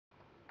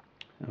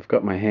I've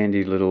got my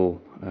handy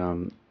little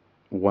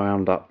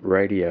wound up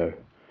radio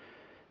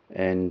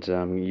and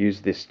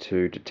use this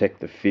to detect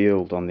the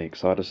field on the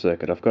exciter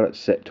circuit. I've got it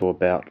set to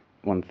about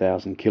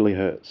 1000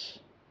 kilohertz.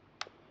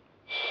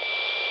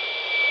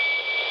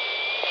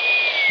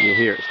 You'll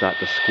hear it start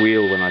to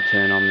squeal when I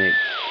turn on the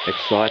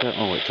exciter.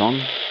 Oh, it's on.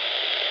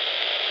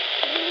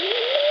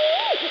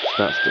 It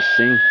starts to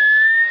sing.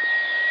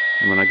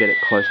 And when I get it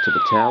close to the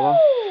tower,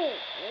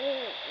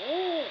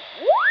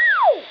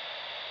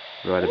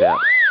 right about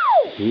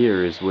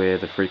here is where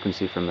the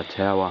frequency from the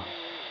tower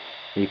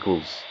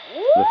equals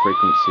the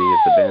frequency of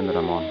the band that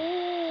I'm on.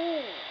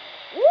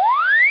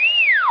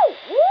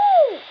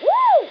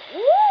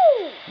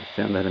 I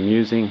found that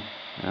amusing.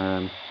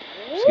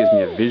 Just gives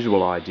me a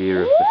visual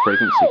idea of the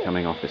frequency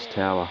coming off this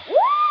tower,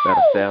 about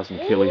 1000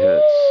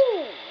 kilohertz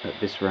at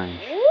this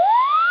range.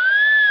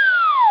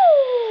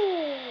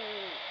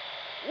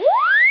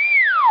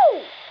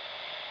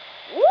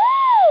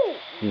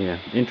 Yeah,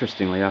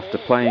 interestingly, after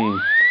playing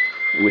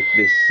with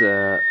this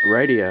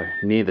radio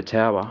near the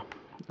tower,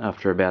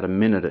 after about a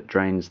minute it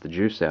drains the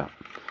juice out,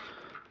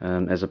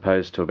 as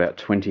opposed to about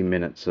 20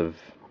 minutes of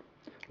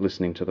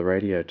listening to the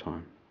radio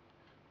time.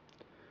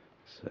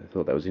 So I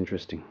thought that was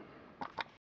interesting.